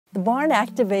The barn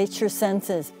activates your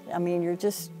senses. I mean,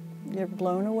 you're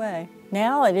blown away.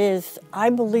 Now it is, I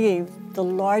believe, the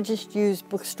largest used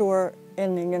bookstore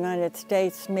in the United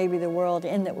States, maybe the world,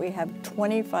 in that we have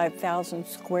 25,000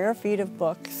 square feet of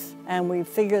books, and we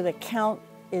figure the count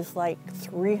is like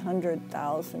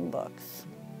 300,000 books.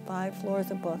 5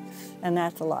 floors of books, and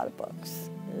that's a lot of books.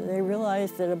 They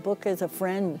realize that a book is a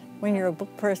friend. When you're a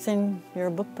book person, you're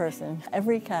a book person.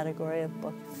 Every category of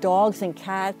books. Dogs and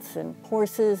cats and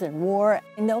horses and war.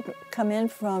 And they'll come in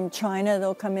from China,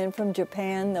 they'll come in from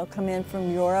Japan, they'll come in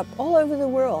from Europe, all over the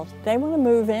world. They want to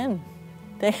move in.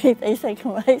 They say,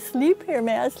 can I sleep here?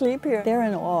 May I sleep here? They're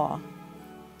in awe.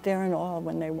 They're in awe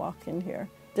when they walk in here.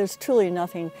 There's truly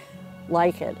nothing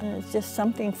like it. And it's just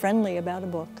something friendly about a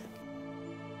book.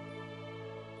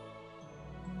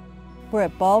 We're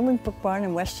at Baldwin's Book Barn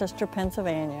in Westchester,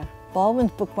 Pennsylvania.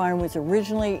 Baldwin's Book Barn was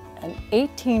originally an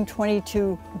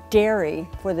 1822 dairy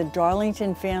for the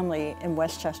Darlington family in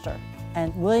Westchester.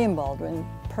 And William Baldwin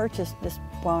purchased this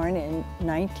barn in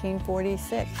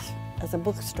 1946 as a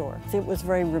bookstore. It was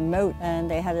very remote,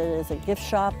 and they had it as a gift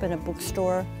shop and a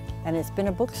bookstore, and it's been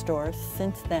a bookstore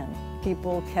since then.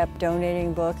 People kept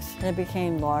donating books, and it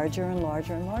became larger and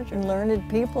larger and larger. And learned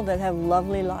people that have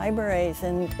lovely libraries,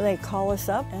 and they call us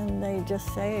up and they just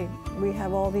say, we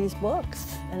have all these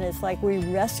books. And it's like we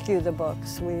rescue the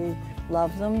books. We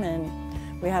love them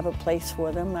and we have a place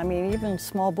for them. I mean, even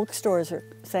small bookstores are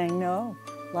saying no.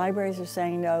 Libraries are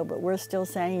saying no, but we're still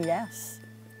saying yes.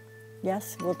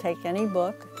 Yes, we'll take any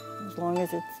book as long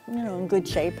as it's, in good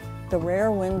shape. The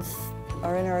rare ones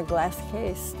are in our glass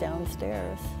case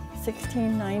downstairs.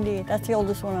 1690, that's the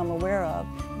oldest one I'm aware of.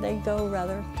 They go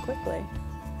rather quickly.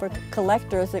 For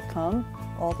collectors that come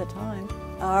all the time.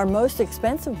 Our most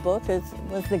expensive book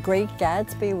was The Great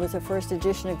Gatsby. It was the first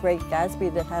edition of Great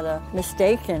Gatsby that had a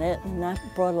mistake in it, and that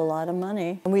brought a lot of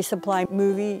money. And we supply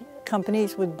movie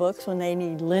companies with books when they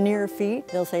need linear feet.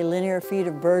 They'll say linear feet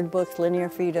of bird books, linear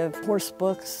feet of horse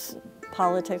books,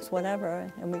 politics,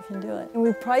 whatever, and we can do it. And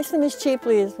we price them as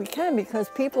cheaply as we can, because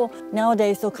people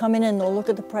nowadays, they'll come in and they'll look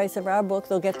at the price of our book,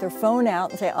 they'll get their phone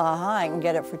out and say, aha, I can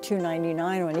get it for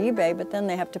 $2.99 on eBay, but then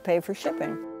they have to pay for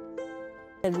shipping.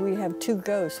 And we have 2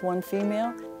 ghosts, one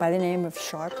female by the name of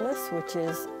Sharpless, which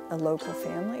is a local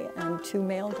family, and 2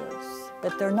 male ghosts.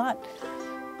 But they're not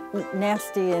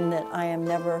nasty in that I am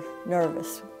never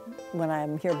nervous when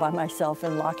I'm here by myself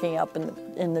and locking up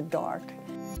in the dark.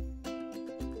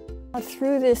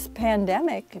 Through this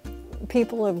pandemic,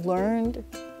 people have learned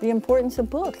the importance of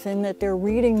books and that they're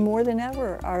reading more than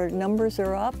ever. Our numbers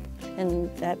are up,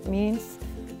 and that means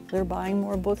they're buying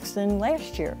more books than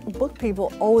last year. Book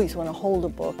people always want to hold a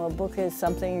book. A book is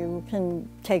something you can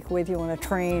take with you on a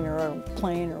train or a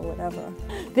plane or whatever.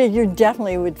 You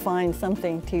definitely would find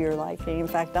something to your liking. In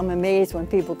fact, I'm amazed when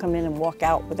people come in and walk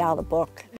out without a book.